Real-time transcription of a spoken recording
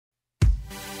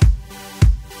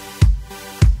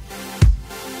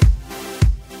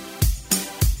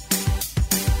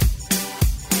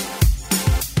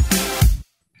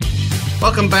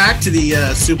Welcome back to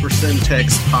the Super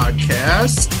Syntex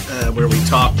podcast, where we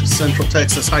talk Central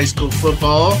Texas high school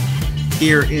football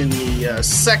here in the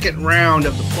second round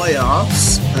of the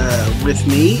playoffs. With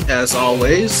me, as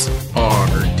always, are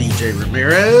DJ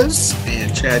Ramirez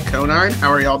and Chad Conine. How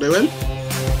are y'all doing?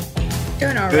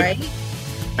 Doing all right.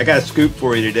 I got a scoop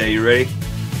for you today. You ready?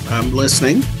 I'm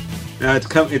listening.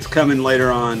 It's coming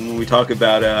later on when we talk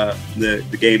about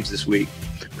the games this week.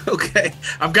 Okay,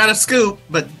 I've got a scoop,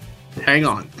 but hang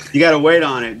on. You got to wait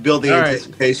on it. Build the All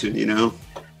anticipation, you know?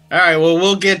 All right, well,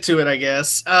 we'll get to it, I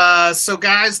guess. So,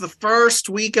 guys, the first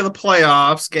week of the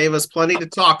playoffs gave us plenty to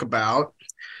talk about.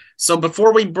 So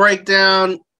before we break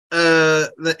down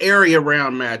the area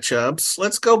round matchups,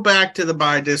 let's go back to the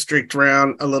by-district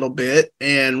round a little bit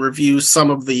and review some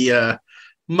of the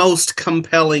most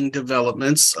compelling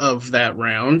developments of that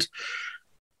round.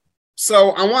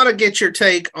 So I want to get your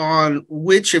take on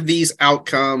which of these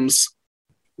outcomes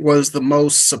was the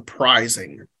most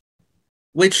surprising.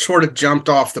 Which sort of jumped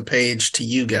off the page to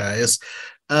you guys?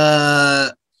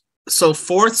 So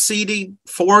fourth seeded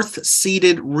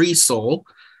Riesel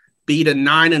beat a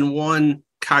 9-1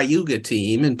 Cayuga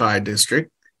team in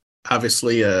by-district.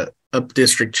 Obviously a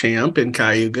district champ in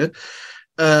Cayuga.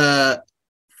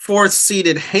 Fourth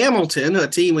seeded Hamilton, a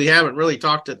team we haven't really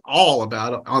talked at all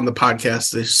about on the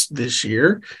podcast this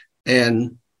year.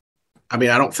 And I mean,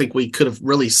 I don't think we could have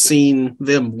really seen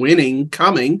them winning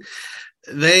coming.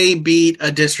 They beat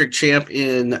a district champ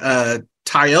in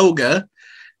Tioga.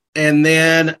 And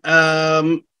then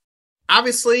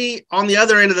obviously on the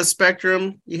other end of the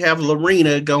spectrum, you have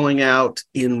Lorena going out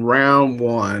in round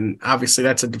one. Obviously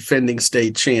that's a defending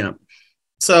state champ.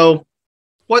 So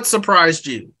what surprised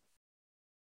you?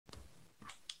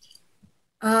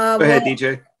 Go ahead,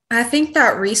 DJ. I think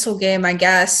that Riesel game, I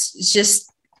guess, is just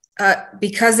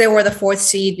because they were the fourth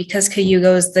seed, because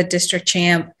Cayuga was the district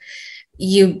champ,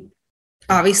 you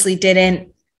obviously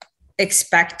didn't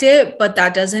expect it, but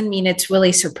that doesn't mean it's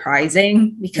really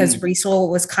surprising because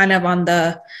Riesel was kind of on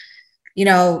the,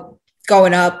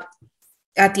 going up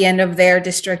at the end of their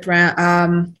district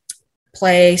round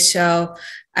play. So,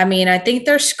 I mean, I think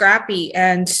they're scrappy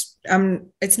and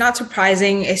it's not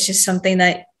surprising. It's just something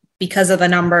that because of the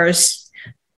numbers,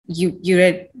 you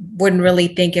wouldn't really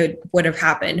think it would have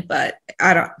happened, but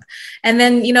I don't. And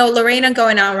then, Lorena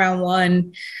going out round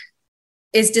one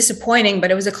is disappointing,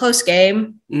 but it was a close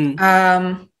game. And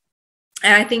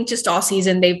I think just all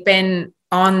season they've been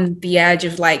on the edge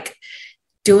of like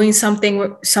doing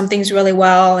something's really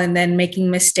well and then making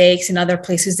mistakes in other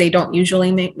places they don't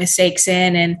usually make mistakes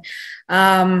in. And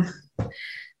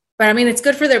but I mean, it's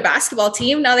good for their basketball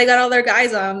team. Now they got all their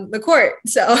guys on the court.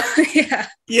 So, yeah.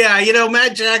 Yeah,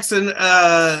 Matt Jackson,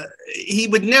 he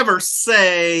would never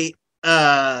say,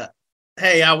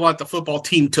 hey, I want the football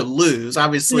team to lose.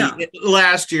 Obviously,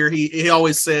 last year he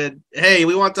always said, hey,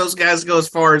 we want those guys to go as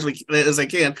far as they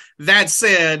can. That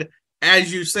said,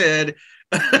 as you said,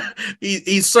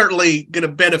 he's certainly going to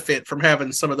benefit from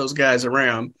having some of those guys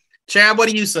around. Chad, what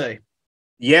do you say?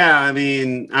 Yeah, I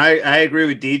mean, I agree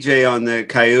with DJ on the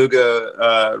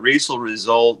Cayuga Riesel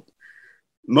result,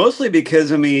 mostly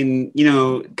because, I mean,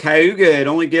 Cayuga had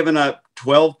only given up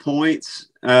 12 points,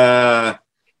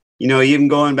 even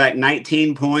going back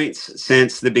 19 points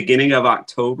since the beginning of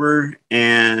October.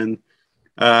 And,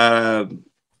 had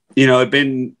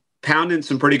been pounding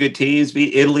some pretty good teams,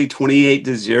 beat Italy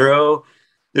 28-0.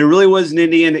 There really wasn't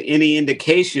any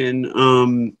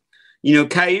indication.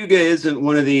 Cayuga isn't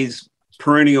one of these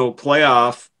perennial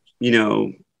playoff,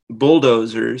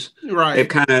 bulldozers. Right.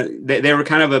 They were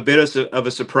kind of a bit of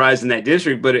a surprise in that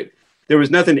district, but there was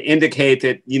nothing to indicate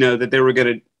that, that they were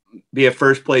going to be a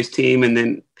first place team and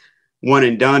then one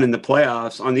and done in the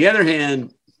playoffs. On the other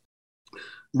hand,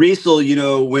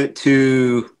 Riesel, went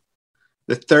to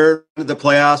the third of the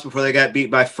playoffs before they got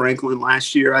beat by Franklin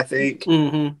last year, I think,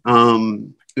 in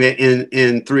 3A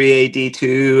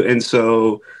D2. And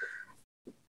so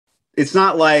it's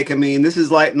not like, I mean, this is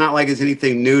not like it's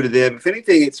anything new to them. If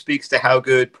anything, it speaks to how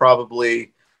good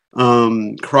probably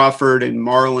Crawford and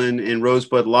Marlin and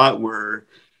Rosebud Lot were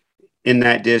in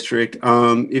that district.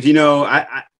 I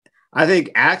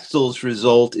think Axtel's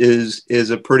result is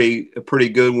a pretty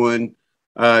good one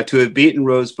to have beaten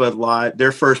Rosebud Lot,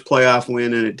 their first playoff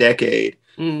win in a decade.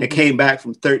 It came back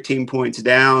from 13 points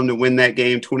down to win that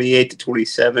game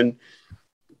 28-27.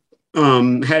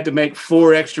 Had to make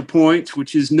 4 extra points,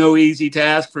 which is no easy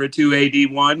task for a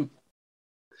 2AD1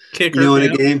 kicker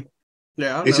in a game.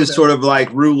 Yeah, it's just sort of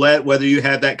like roulette whether you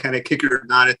have that kind of kicker or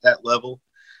not at that level.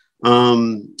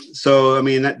 So I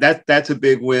mean that's a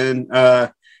big win.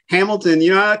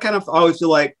 Hamilton, I kind of always feel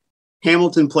like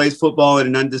Hamilton plays football in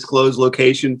an undisclosed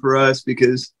location for us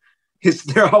because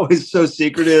they're always so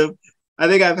secretive. I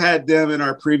think I've had them in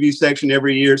our preview section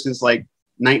every year since like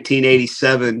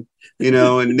 1987,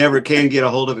 and never can get a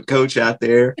hold of a coach out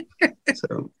there.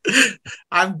 So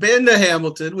I've been to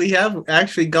Hamilton. We have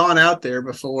actually gone out there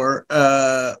before,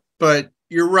 but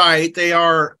you're right. They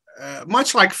are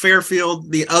much like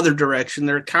Fairfield, the other direction.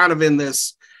 They're kind of in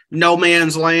this no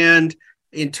man's land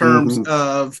in terms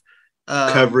of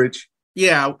coverage.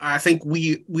 Yeah, I think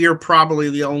we are probably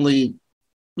the only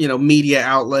media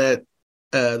outlet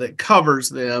that covers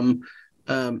them.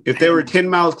 If they were 10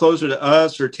 miles closer to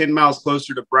us or 10 miles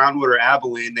closer to Brownwood or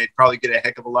Abilene, they'd probably get a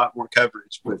heck of a lot more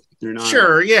coverage, but they're not.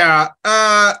 Sure, yeah.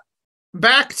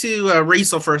 Back to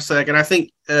Riesel for a second. I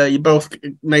think you both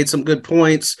made some good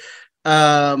points.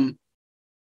 When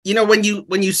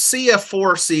you see a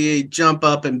 4 seed jump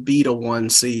up and beat a 1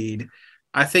 seed,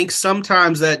 I think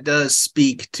sometimes that does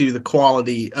speak to the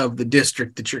quality of the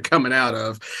district that you're coming out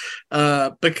of,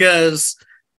 because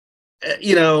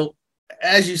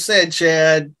as you said,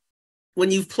 Chad, when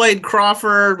you've played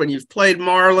Crawford, when you've played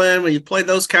Marlin, when you've played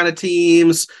those kind of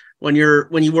teams, when you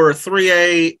were a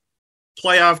 3A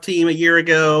playoff team a year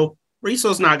ago,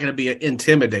 Riesel's not going to be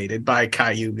intimidated by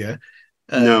Cayuga.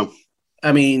 No.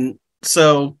 I mean,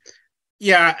 so,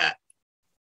 yeah,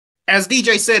 as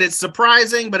DJ said, it's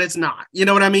surprising, but it's not. You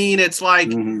know what I mean? It's like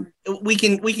we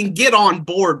can get on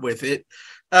board with it.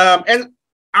 And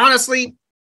honestly,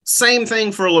 same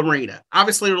thing for Lorena.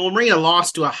 Obviously, Lorena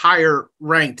lost to a higher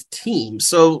ranked team.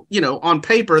 So, on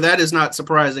paper, that is not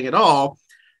surprising at all.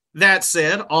 That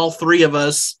said, all three of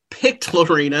us picked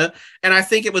Lorena, and I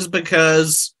think it was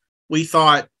because we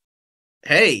thought,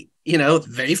 hey,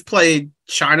 they've played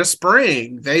China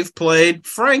Spring. They've played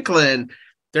Franklin.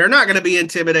 They're not going to be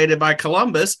intimidated by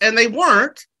Columbus, and they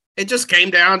weren't. It just came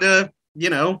down to,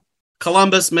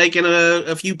 Columbus making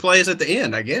a few plays at the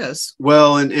end, I guess.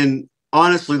 Well, and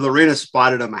honestly, Lorena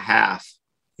spotted them a half.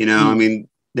 I mean,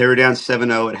 they were down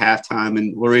 7-0 at halftime,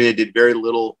 and Lorena did very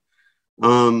little.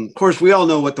 Of course, we all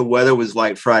know what the weather was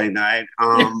like Friday night.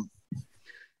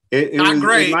 It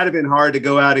might have been hard to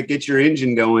go out and get your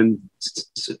engine going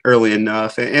early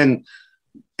enough. And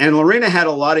Lorena had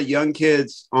a lot of young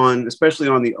kids especially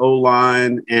on the O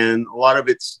line, and a lot of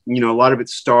its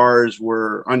stars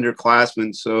were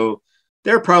underclassmen. So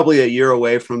they're probably a year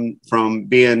away from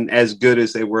being as good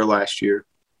as they were last year.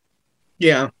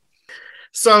 Yeah.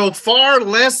 So far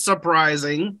less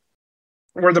surprising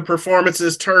were the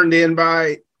performances turned in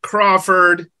by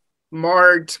Crawford,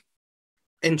 Mart,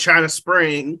 and China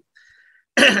Spring.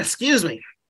 Excuse me.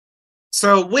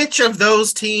 So which of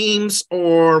those teams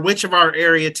or which of our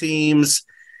area teams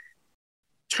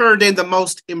turned in the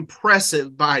most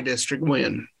impressive by-district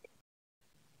win?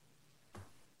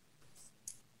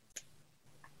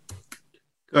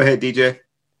 Go ahead, DJ.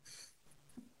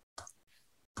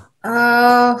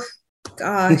 Oh,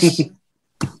 gosh.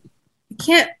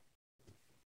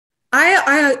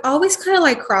 I always kind of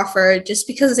like Crawford just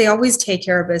because they always take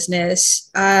care of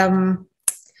business.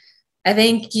 I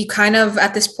think you kind of,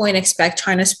 at this point, expect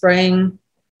China Spring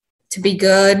to be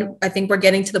good. I think we're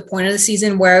getting to the point of the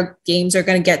season where games are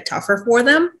going to get tougher for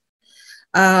them.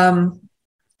 And,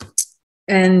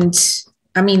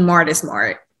 I mean, Mart is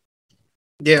Mart.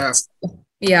 Yeah.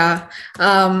 Yeah.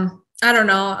 I don't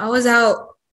know. I was out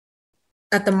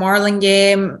at the Marlin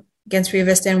game against Rio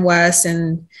Vista and West,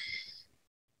 and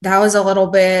that was a little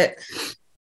bit,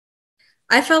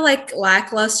 I felt like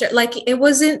lackluster. Like it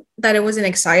wasn't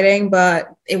exciting, but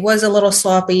it was a little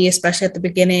sloppy, especially at the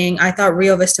beginning. I thought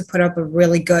Rio Vista put up a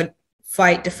really good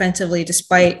fight defensively,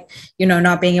 despite,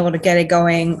 not being able to get it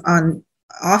going on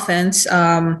offense.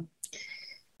 And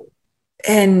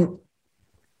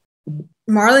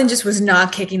Marlin just was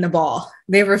not kicking the ball.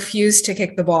 They refused to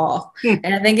kick the ball.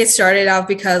 And I think it started out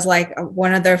because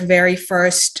one of their very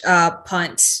first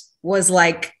punts was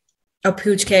like a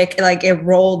pooch kick. Like it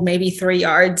rolled maybe 3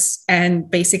 yards and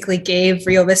basically gave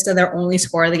Rio Vista their only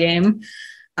score of the game.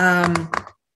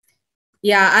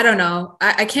 Yeah, I don't know.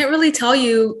 I can't really tell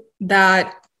you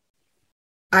that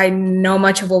I know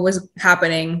much of what was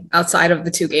happening outside of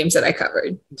the 2 games that I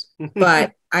covered.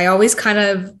 But I always kind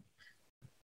of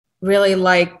really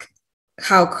like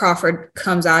how Crawford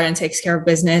comes out and takes care of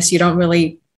business. You don't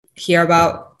really hear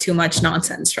about too much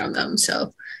nonsense from them.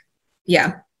 So,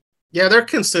 yeah. Yeah, they're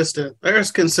consistent. They're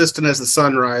as consistent as the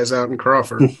sunrise out in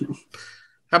Crawford.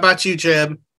 How about you,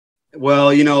 Chad?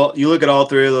 Well, you look at all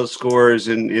 3 of those scores,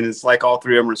 and it's like all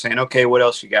 3 of them are saying, okay, what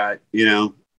else you got,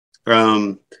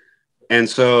 And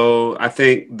so I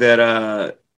think that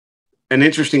an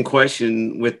interesting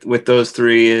question with those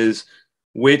 3 is,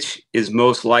 which is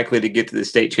most likely to get to the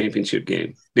state championship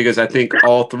game, because I think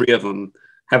all three of them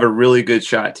have a really good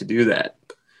shot to do that.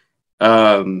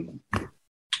 I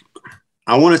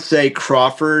want to say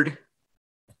Crawford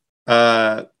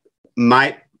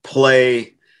might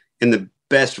play in the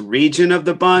best region of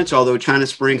the bunch, although China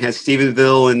Spring has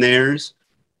Stephenville in theirs.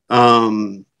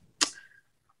 And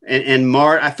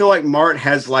Mart, I feel like Mart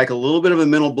has like a little bit of a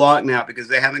mental block now because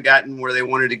they haven't gotten where they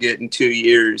wanted to get in 2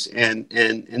 years. And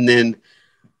then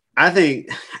I think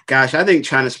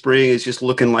China Spring is just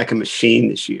looking like a machine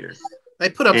this year. They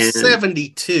put up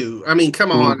 72. I mean,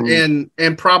 come on,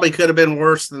 and probably could have been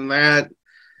worse than that.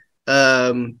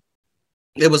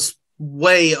 It was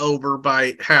way over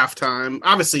by halftime.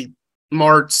 Obviously,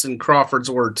 Mart's and Crawford's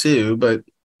were too, but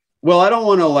I don't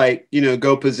want to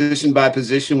go position by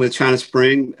position with China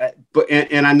Spring, but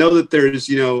and I know that there's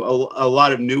a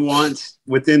lot of nuance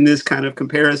within this kind of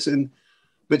comparison,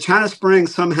 but China Spring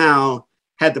somehow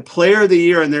had the player of the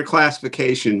year in their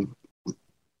classification.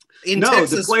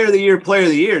 The player of the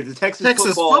year, the Texas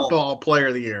football player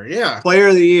of the year, player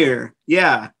of the year,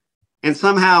 and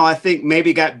somehow I think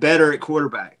maybe got better at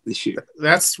quarterback this year.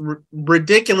 That's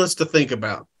ridiculous to think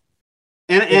about.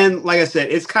 And like I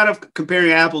said, it's kind of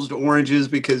comparing apples to oranges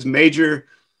because Major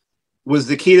was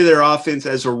the key to their offense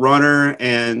as a runner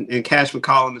and Cash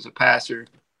McCollum as a passer.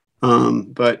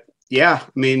 But yeah,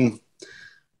 I mean,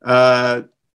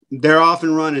 they're off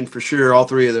and running for sure, all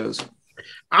three of those.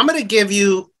 I'm going to give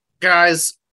you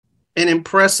guys an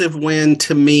impressive win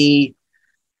to me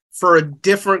for a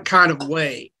different kind of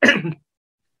way.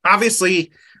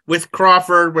 Obviously, with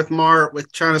Crawford, with Mart,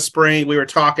 with China Spring, we were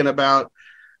talking about,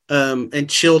 and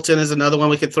Chilton is another one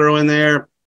we could throw in there.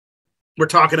 We're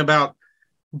talking about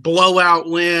blowout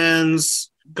wins,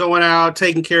 going out,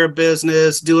 taking care of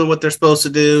business, doing what they're supposed to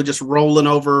do, just rolling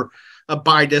over a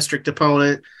by-district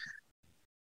opponent.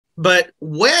 But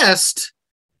West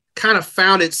kind of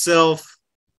found itself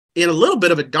in a little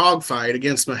bit of a dogfight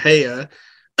against Mexia,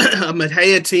 a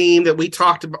Mexia team that we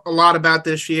talked a lot about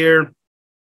this year,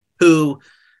 who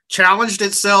challenged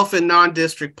itself in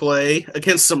non-district play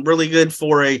against some really good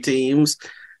 4A teams,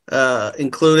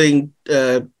 including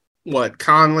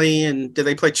Conley, and did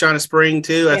they play China Spring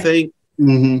too? Yeah. I think.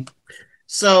 Mm-hmm.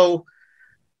 So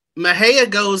Mexia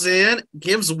goes in,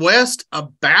 gives West a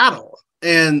battle,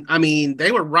 and I mean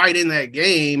they were right in that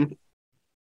game,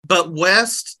 but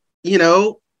West, even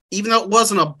though it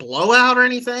wasn't a blowout or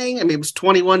anything, I mean it was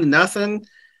 21-0.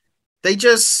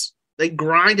 They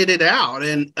grinded it out,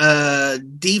 and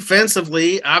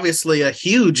defensively, obviously a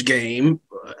huge game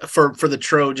for the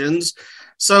Trojans.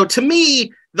 So to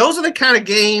me, those are the kind of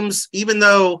games, even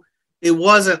though it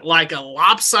wasn't like a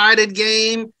lopsided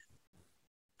game,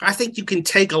 I think you can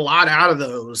take a lot out of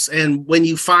those. And when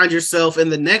you find yourself in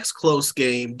the next close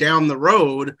game down the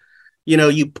road,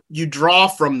 you draw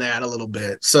from that a little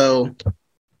bit. So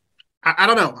I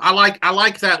don't know. I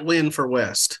like that win for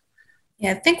West.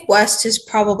 Yeah, I think West has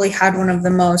probably had one of the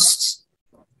most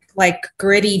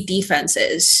gritty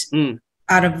defenses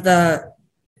out of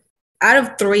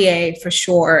 3A for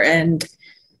sure. And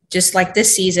just like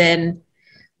this season,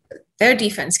 their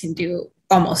defense can do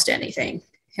almost anything.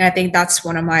 And I think that's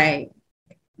one of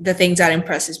the things that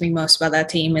impresses me most about that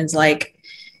team is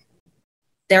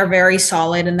they're very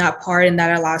solid in that part, and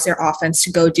that allows their offense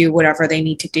to go do whatever they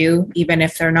need to do, even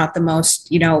if they're not the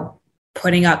most,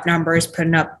 putting up numbers,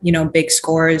 putting up, big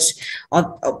scores,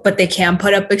 but they can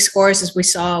put up big scores, as we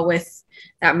saw with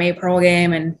that May Pearl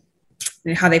game and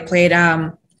how they played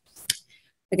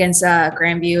against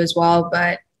Grandview as well.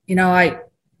 But,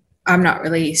 I'm not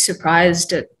really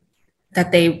surprised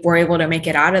that they were able to make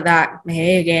it out of that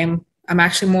Mexia game. I'm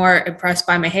actually more impressed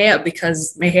by Mexia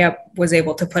because Mexia was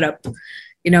able to put up,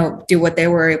 do what they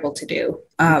were able to do.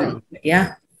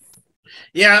 Yeah.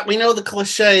 Yeah, we know the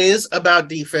cliches about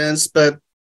defense, but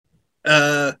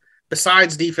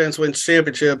besides defense wins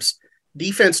championships,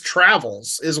 defense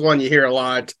travels is one you hear a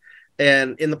lot.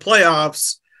 And in the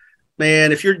playoffs,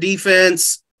 man, if your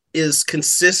defense is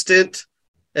consistent,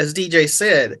 as DJ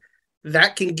said,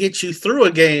 that can get you through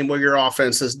a game where your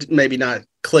offense is maybe not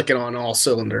clicking on all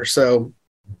cylinders. So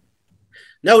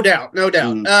no doubt.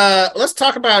 Let's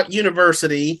talk about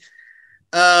University.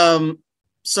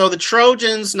 So the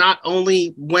Trojans not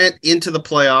only went into the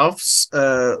playoffs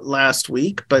last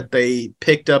week, but they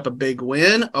picked up a big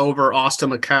win over Austin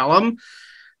McCallum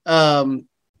on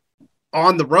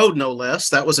the road, no less.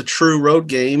 That was a true road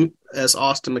game as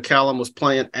Austin McCallum was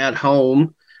playing at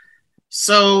home.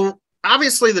 So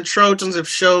obviously the Trojans have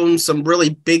shown some really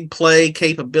big play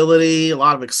capability, a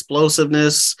lot of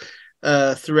explosiveness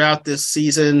throughout this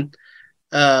season.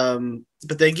 But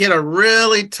they get a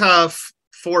really tough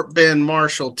Fort Bend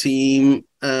Marshall team,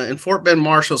 and Fort Bend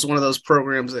Marshall is one of those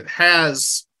programs that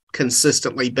has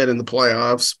consistently been in the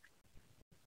playoffs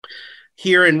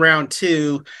here in round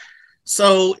 2.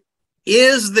 So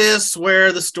is this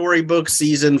where the storybook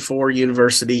season for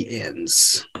University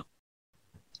ends?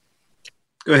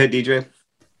 Go ahead, DJ.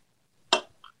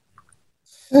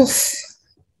 Oof.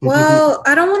 Well,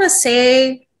 I don't want to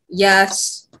say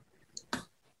yes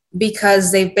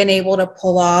because they've been able to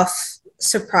pull off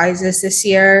surprises this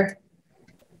year.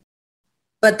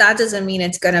 But that doesn't mean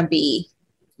it's going to be,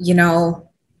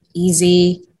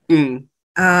 easy.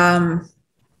 I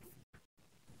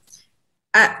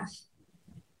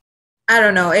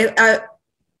don't know.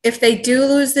 If they do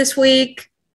lose this week,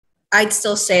 I'd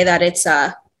still say that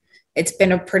it's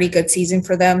been a pretty good season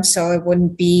for them. So it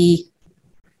wouldn't be,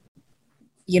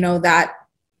 that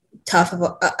tough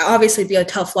of obviously be a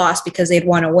tough loss because they'd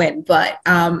want to win. But,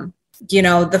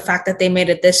 the fact that they made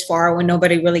it this far when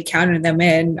nobody really counted them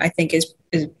in, I think is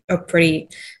a pretty,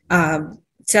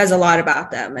 says a lot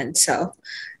about them. And so,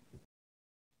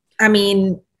 I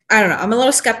mean, I don't know. I'm a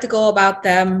little skeptical about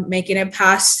them making it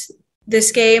past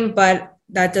this game, but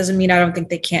that doesn't mean I don't think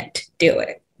they can't do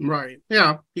it. Right.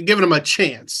 Yeah. You're giving them a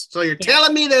chance. So you're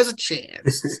telling me there's a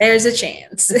chance. There's a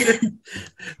chance.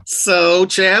 So,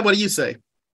 Chad, what do you say?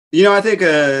 I think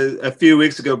a few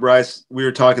weeks ago, Bryce, we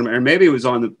were talking about, or maybe it was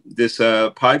on this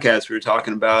podcast, we were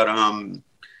talking about,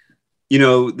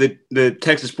 the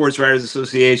Texas Sports Writers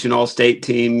Association All-State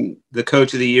team, the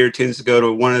coach of the year tends to go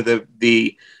to one of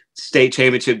the state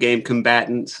championship game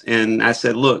combatants. And I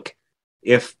said, look,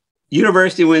 if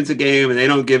University wins a game and they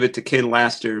don't give it to Kent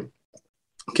Laster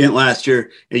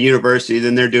at University,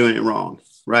 then they're doing it wrong,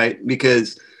 right?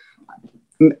 Because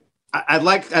I'd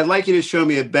like you to show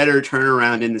me a better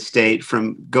turnaround in the state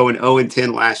from going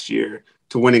 0-10 last year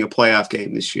to winning a playoff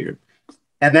game this year.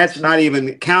 And that's not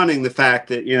even counting the fact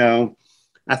that,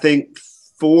 I think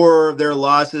 4 of their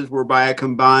losses were by a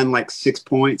combined 6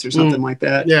 points or something like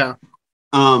that. Yeah.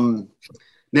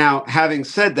 Now, having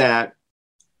said that,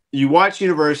 you watch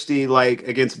University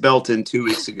against Belton 2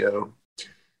 weeks ago,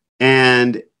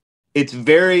 and it's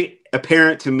very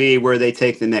apparent to me where they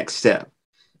take the next step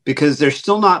because they're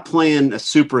still not playing a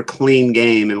super clean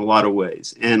game in a lot of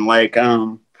ways. And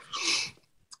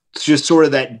it's just sort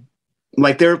of that,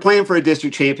 they were playing for a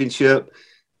district championship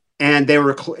and they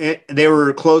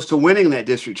were close to winning that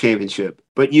district championship,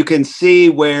 but you can see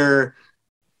where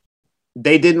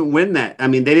they didn't win that. I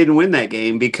mean, they didn't win that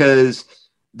game because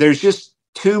there's just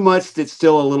too much that's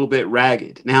still a little bit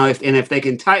ragged. Now, if they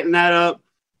can tighten that up,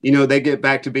 they get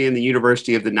back to being the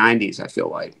University of the 90s, I feel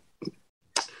like.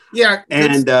 Yeah.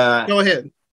 And go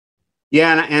ahead.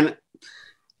 Yeah. And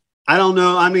I don't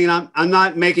know. I mean, I'm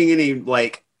not making any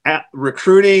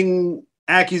recruiting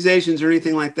accusations or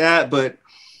anything like that, but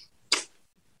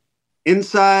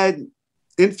inside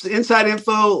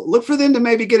info, look for them to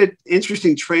maybe get an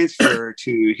interesting transfer or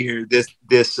two here this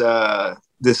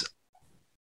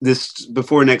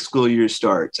before next school year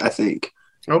starts, I think.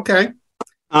 Okay.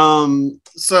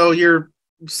 So you're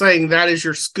saying that is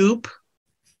your scoop?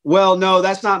 Well, no,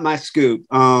 that's not my scoop.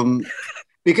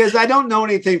 Because I don't know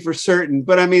anything for certain,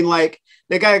 but I mean,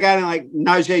 they got a guy like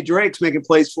Najee Drake's making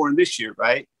plays for him this year,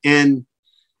 right? And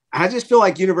I just feel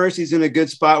like University's in a good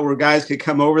spot where guys could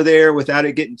come over there without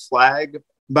it getting flagged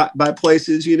by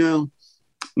places,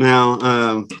 Now,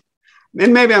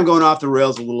 and maybe I'm going off the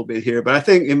rails a little bit here, but I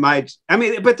think it might. I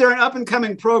mean, but they're an up and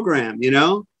coming program,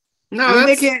 No, I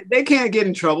mean, they can't get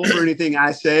in trouble for anything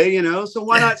I say, So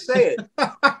why not say it?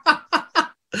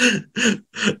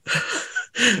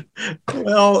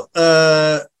 Well,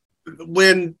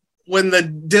 when the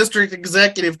district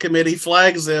executive committee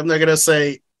flags them, they're going to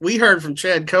say, "We heard from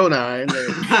Chad Conine."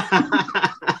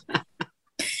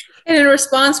 And in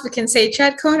response, we can say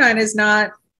Chad Conine is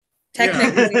not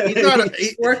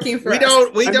technically working for us.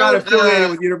 We don't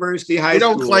affiliated with University High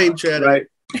School. We don't claim Chad, right?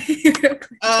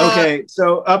 Okay,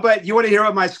 so but you want to hear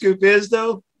what my scoop is,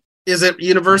 though? Is it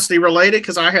university related?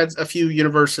 Because I had a few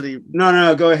university.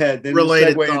 No. Go ahead. Then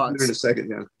related thoughts in a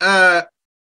second. Yeah.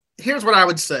 Here's what I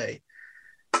would say.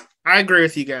 I agree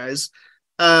with you guys.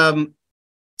 I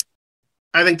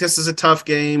think this is a tough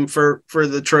game for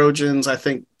the Trojans. I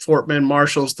think Fort Bend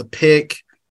Marshall's the pick,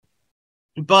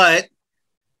 but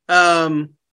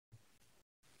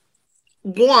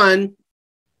one,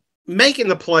 making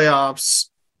the playoffs,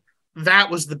 that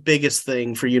was the biggest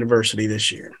thing for University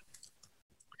this year.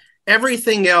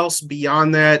 Everything else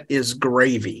beyond that is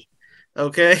gravy.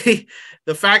 Okay.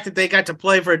 The fact that they got to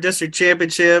play for a district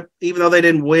championship, even though they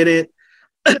didn't win it,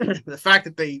 the fact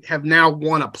that they have now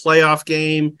won a playoff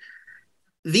game,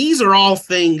 these are all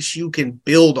things you can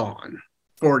build on.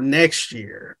 for next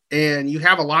year. And you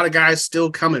have a lot of guys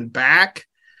still coming back.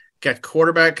 Got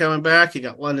quarterback coming back. You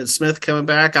got London Smith coming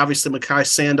back. Obviously, Makai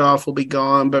Sandoff will be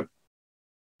gone. But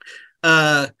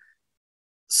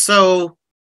so,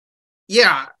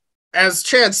 yeah, as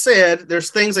Chad said,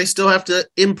 there's things they still have to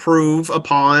improve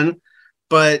upon.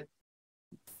 But,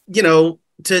 you know,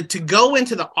 to go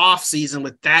into the offseason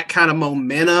with that kind of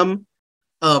momentum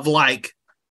of like,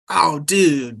 oh,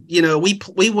 dude, you know,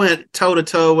 we went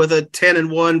toe-to-toe with a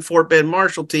 10-1 Fort Bend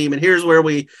Marshall team, and here's where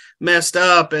we messed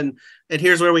up, and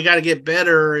here's where we got to get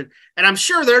better. And I'm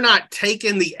sure they're not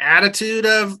taking the attitude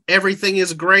of everything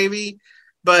is gravy,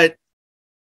 but,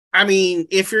 I mean,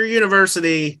 if you're a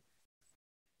university,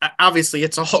 obviously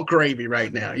it's all gravy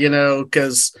right now, you know,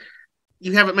 because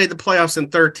you haven't made the playoffs in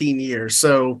 13 years.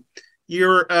 So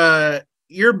you're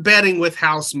betting with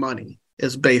house money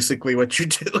is basically what you're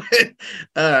doing.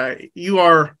 You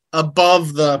are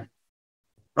above the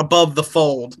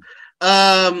fold.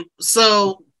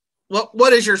 So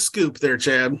what is your scoop there,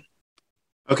 Chad?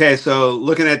 Okay, so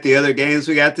looking at the other games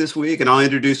we got this week, and I'll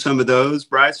introduce some of those,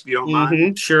 Bryce, if you don't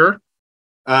mind. Sure.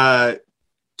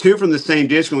 Two from the same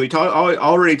district. We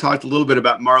already talked a little bit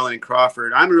about Marlin and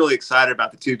Crawford. I'm really excited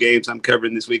about the two games I'm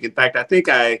covering this week. In fact, I think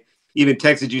I even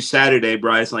texted you Saturday,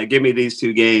 Bryce, like, give me these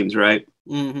two games, right?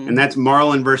 Mm-hmm. And that's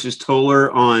Marlin versus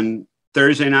Toller on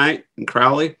Thursday night in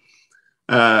Crowley.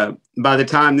 By the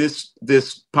time this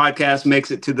podcast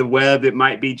makes it to the web, it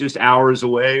might be just hours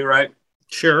away, right?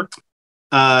 Sure.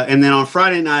 And then on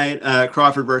Friday night,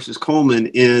 Crawford versus Coleman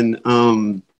in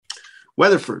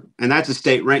Weatherford. And that's a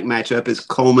state rank matchup, as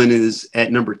Coleman is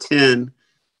at number 10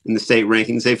 in the state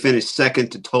rankings. They finished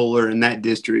second to Toller in that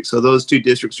district. So those two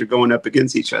districts are going up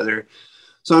against each other.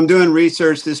 So I'm doing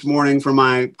research this morning for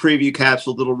my preview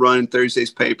capsule that'll run in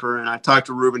Thursday's paper. And I talked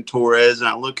to Ruben Torres, and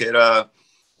I look at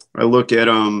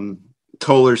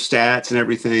Toller's stats and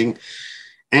everything.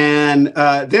 And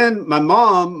then my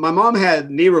mom had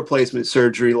knee replacement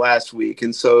surgery last week.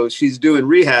 And so she's doing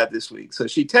rehab this week. So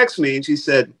she texted me and she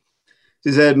said,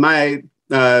 my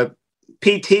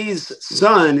PT's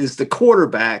son is the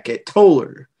quarterback at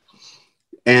Toller.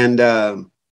 And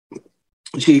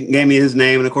she gave me his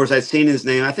name. And of course, I'd seen his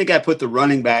name. I think I put the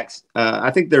running backs. I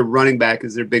think their running back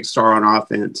is their big star on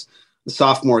offense. A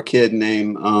sophomore kid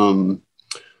named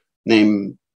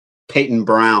Peyton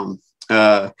Brown.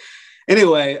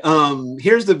 Anyway,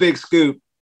 here's the big scoop.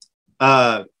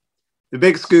 The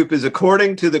big scoop is,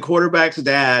 according to the quarterback's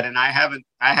dad, and I haven't,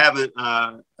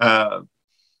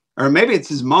 or maybe it's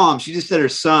his mom. She just said her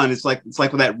son. It's like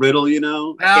with that Riddle, you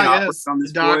know. Yes,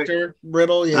 Dr.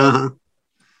 Riddle. Yeah. Uh-huh.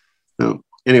 So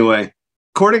anyway,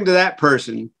 according to that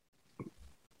person,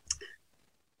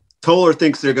 Toller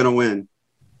thinks they're going to win.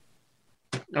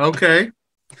 Okay.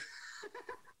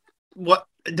 What?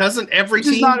 Doesn't every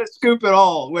team? It's not a scoop at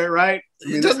all, right? I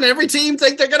mean, doesn't every team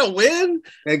think they're going to win?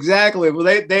 Exactly. Well,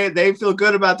 they feel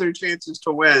good about their chances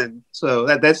to win. So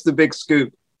that's the big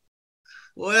scoop.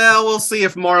 Well, we'll see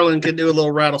if Marlin can do a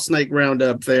little rattlesnake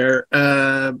roundup there.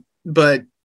 But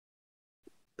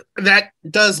that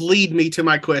does lead me to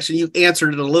my question. You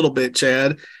answered it a little bit,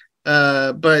 Chad.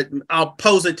 But I'll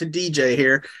pose it to DJ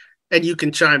here, and you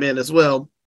can chime in as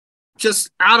well. Just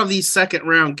out of these second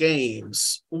round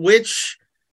games, which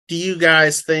do you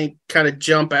guys think kind of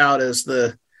jump out as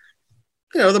the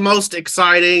most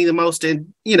exciting, the most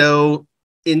enticing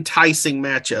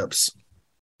matchups?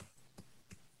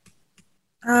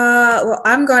 Well,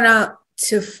 I'm gonna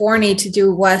to Forney to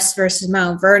do West versus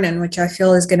Mount Vernon, which I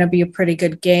feel is going to be a pretty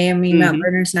good game. I mean, Mount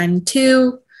Vernon's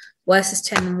 9-2, West is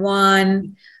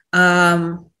 10-1.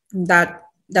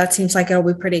 That seems like it'll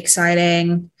be pretty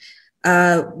exciting.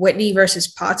 Whitney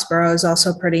versus Pottsboro is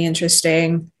also pretty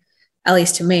interesting, at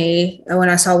least to me. When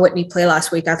I saw Whitney play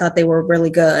last week, I thought they were really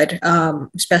good,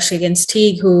 especially against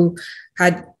Teague, who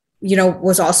had,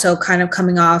 was also kind of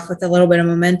coming off with a little bit of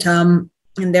momentum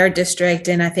in their district.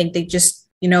 And I think they just,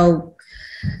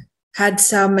 had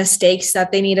some mistakes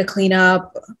that they need to clean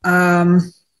up. A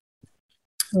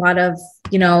lot of,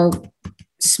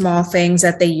 small things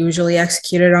that they usually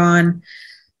executed on.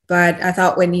 But I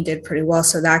thought Whitney did pretty well.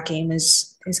 So that game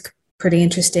is pretty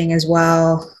interesting as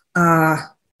well. I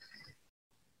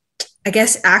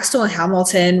guess Axtell and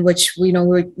Hamilton, which we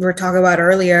were talking about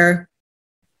earlier,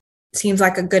 seems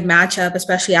like a good matchup,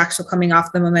 especially Axtell coming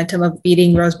off the momentum of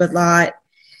beating Rosebud Lot.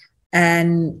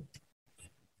 And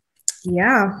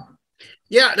yeah,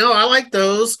 no, I like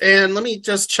those. And let me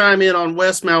just chime in on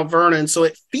West Mount Vernon. So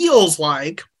it feels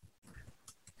like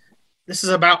this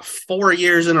is about 4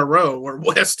 years in a row where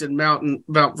West and Mount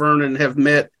Vernon have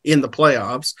met in the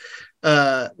playoffs.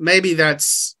 Maybe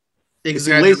that's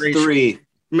exaggeration. At least 3.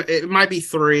 It might be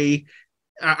 3.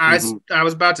 I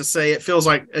was about to say it feels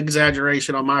like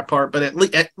exaggeration on my part, but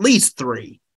at least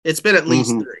 3. It's been at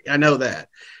least 3. I know that.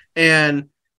 And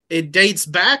it dates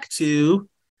back to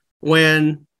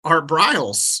when Art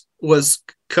Briles was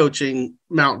coaching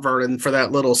Mount Vernon for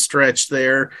that little stretch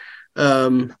there.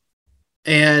 And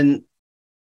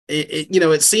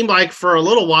it seemed like for a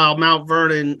little while Mount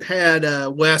Vernon had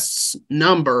West's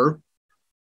number.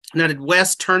 Now, did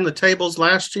West turn the tables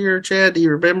last year, Chad? Do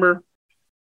you remember?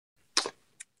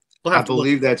 I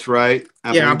believe that's right.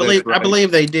 I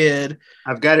believe they did.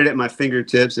 I've got it at my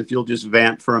fingertips. If you'll just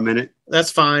vamp for a minute,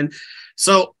 that's fine.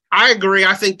 So I agree.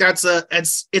 I think it's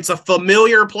a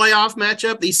familiar playoff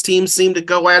matchup. These teams seem to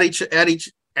go at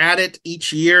it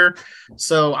each year.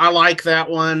 So I like that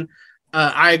one.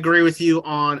 I agree with you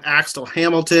on Axtell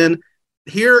Hamilton.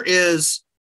 Here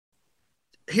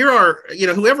are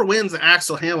whoever wins the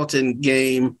Axtell Hamilton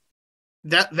game.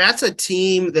 That's a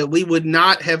team that we would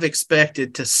not have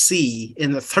expected to see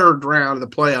in the third round of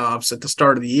the playoffs at the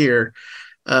start of the year.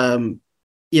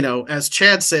 As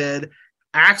Chad said,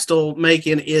 Axtell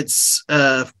making its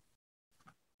it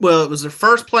was their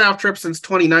first playoff trip since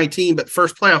 2019, but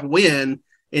first playoff win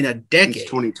in a decade. Since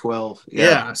 2012.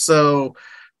 Yeah. So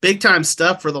big time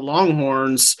stuff for the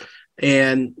Longhorns,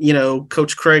 and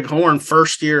Coach Craig Horn,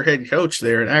 first year head coach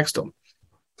there at Axtell.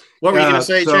 What were you going to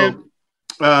say, Chad?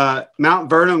 Mount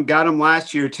Vernon got them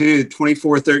last year too,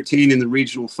 24-13 in the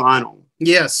regional final.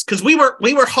 Yes, because we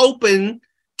were hoping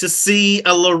to see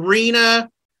a Lorena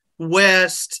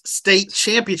West state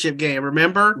championship game.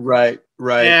 Remember? Right.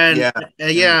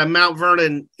 And Mount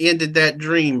Vernon ended that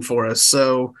dream for us.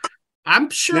 So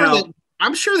I'm sure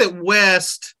that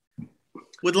West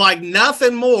would like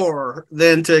nothing more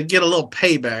than to get a little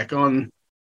payback on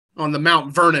the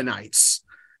Mount Vernonites.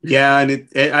 Yeah, and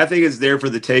I think it's there for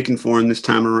the taking for him this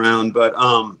time around. But,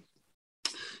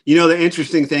 the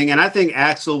interesting thing, and I think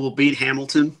Axtell will beat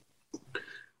Hamilton.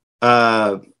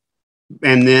 And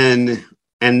then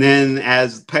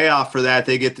as payoff for that,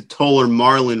 they get the Toller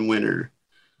Marlin winner.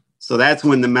 So that's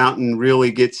when the mountain really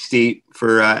gets steep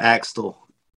for Axtell.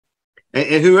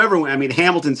 And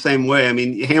Hamilton, same way.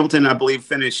 Hamilton, I believe,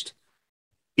 finished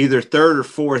either third or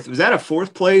fourth. Was that a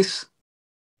fourth place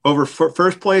over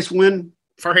first place win?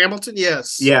 For Hamilton,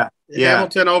 yes. Yeah.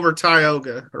 Hamilton over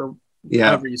Tioga, or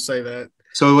however you say that.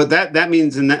 So what that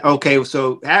means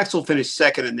so Axtell finished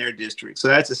second in their district. So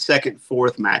that's a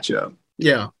second-fourth matchup.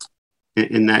 Yeah.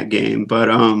 In that game. But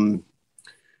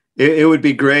it would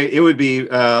be great. It would be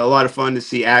a lot of fun to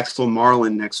see Axtell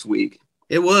Marlin next week.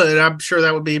 It would. I'm sure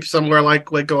that would be somewhere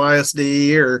like Waco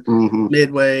ISD or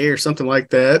Midway or something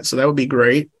like that. So that would be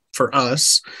great for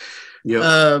us.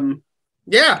 Yeah.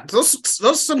 Yeah, those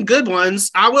are some good ones.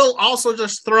 I will also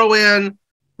just throw in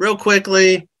real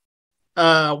quickly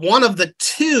one of the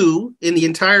 2 in the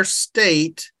entire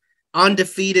state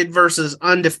undefeated versus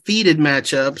undefeated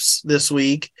matchups this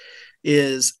week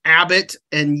is Abbott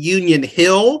and Union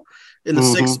Hill in the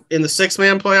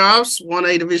 6-man playoffs,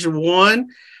 1A Division I.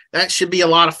 That should be a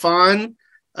lot of fun.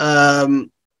 I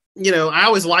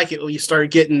always like it when you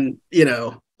start getting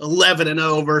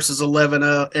 11-0 versus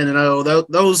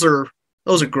 11-0.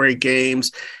 Those are great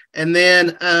games. And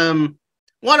then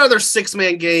one other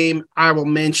 6-man game I will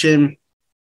mention.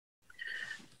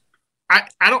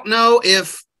 I don't know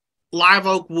if Live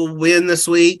Oak will win this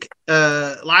week.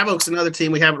 Live Oak's another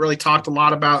team we haven't really talked a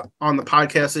lot about on the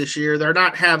podcast this year. They're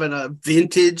not having a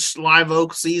vintage Live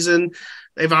Oak season.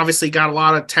 They've obviously got a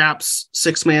lot of TAPS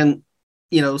 6-man,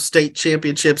 state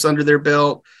championships under their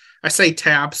belt. I say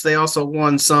TAPS. They also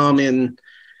won some in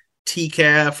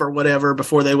TCAF or whatever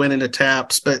before they went into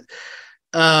TAPS. But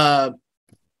Bryce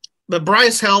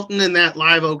Helton and that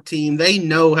Live Oak team, they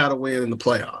know how to win in the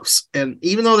playoffs. And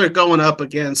even though they're going up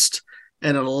against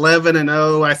an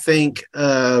 11-0, I think,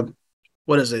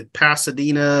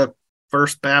 Pasadena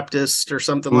First Baptist or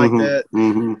something like that.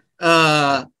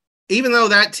 Even though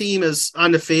that team is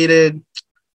undefeated,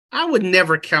 I would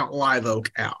never count Live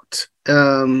Oak out.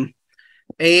 And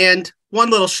one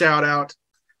little shout out,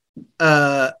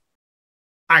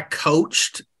 I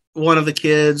coached one of the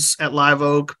kids at Live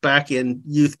Oak back in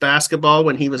youth basketball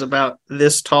when he was about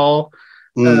this tall.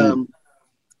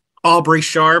 Aubrey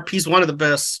Sharp. He's one of the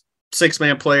best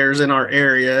 6-man players in our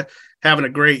area, having a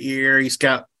great year. He's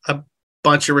got a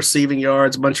bunch of receiving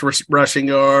yards, a bunch of rushing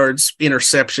yards,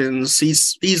 interceptions.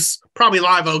 He's probably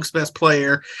Live Oak's best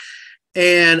player.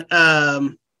 And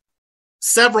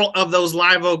several of those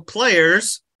Live Oak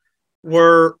players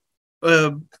were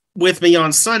with me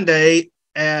on Sunday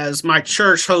as my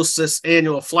church hosts this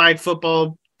annual flag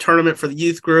football tournament for the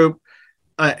youth group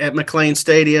at McLean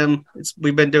Stadium.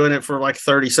 We've been doing it for like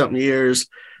 30-something years.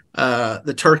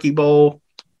 The Turkey Bowl.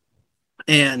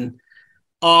 and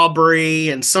Aubrey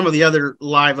and some of the other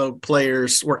Live Oak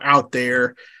players were out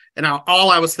there. And all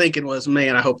I was thinking was,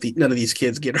 man, I hope none of these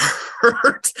kids get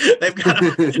hurt. they've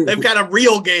got a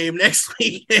real game next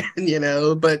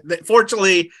weekend, But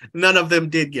fortunately, none of them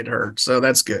did get hurt, so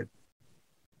that's good.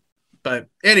 But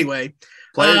anyway,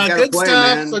 good play,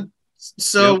 stuff. Man.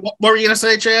 So yep. What were you gonna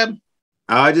say, Chad?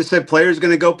 I just said players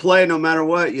going to go play no matter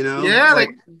what, Yeah,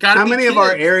 like, how many of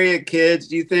our area kids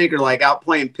do you think are like out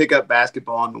playing pickup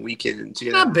basketball on the weekends?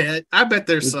 I bet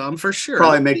there's some for sure.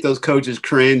 Probably make those coaches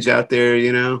cringe out there,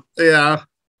 Yeah, as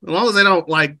long as they don't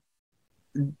like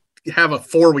have a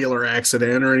 4-wheeler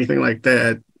accident or anything like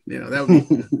that. That would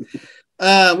be.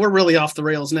 We're really off the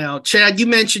rails now. Chad, you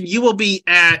mentioned you will be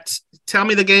at. Tell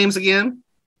me the games again.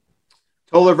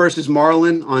 Toller versus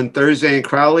Marlin on Thursday in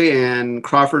Crowley, and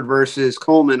Crawford versus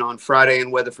Coleman on Friday in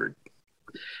Weatherford.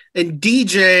 And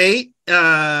DJ,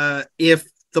 if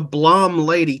the Blum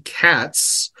Lady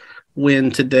Cats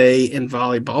win today in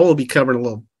volleyball, we'll be covering a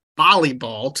little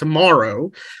volleyball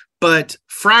tomorrow. But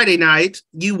Friday night,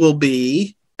 you will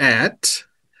be at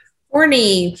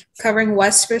Forney, covering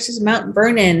West versus Mount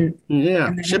Vernon. Yeah,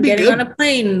 and then should be getting good. On a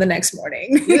plane the next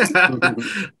morning. Yeah.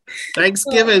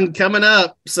 Thanksgiving coming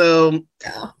up. So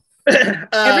every time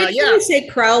I say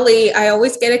Crowley, I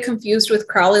always get it confused with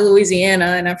Crowley, Louisiana,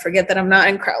 and I forget that I'm not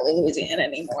in Crowley, Louisiana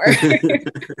anymore.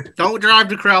 Don't drive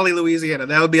to Crowley, Louisiana.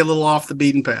 That would be a little off the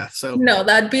beaten path. So no,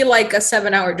 that'd be like a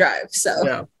 7-hour drive. So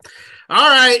yeah. All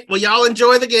right. Well, y'all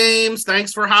enjoy the games.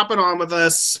 Thanks for hopping on with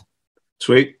us.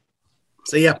 Sweet.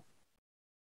 See ya.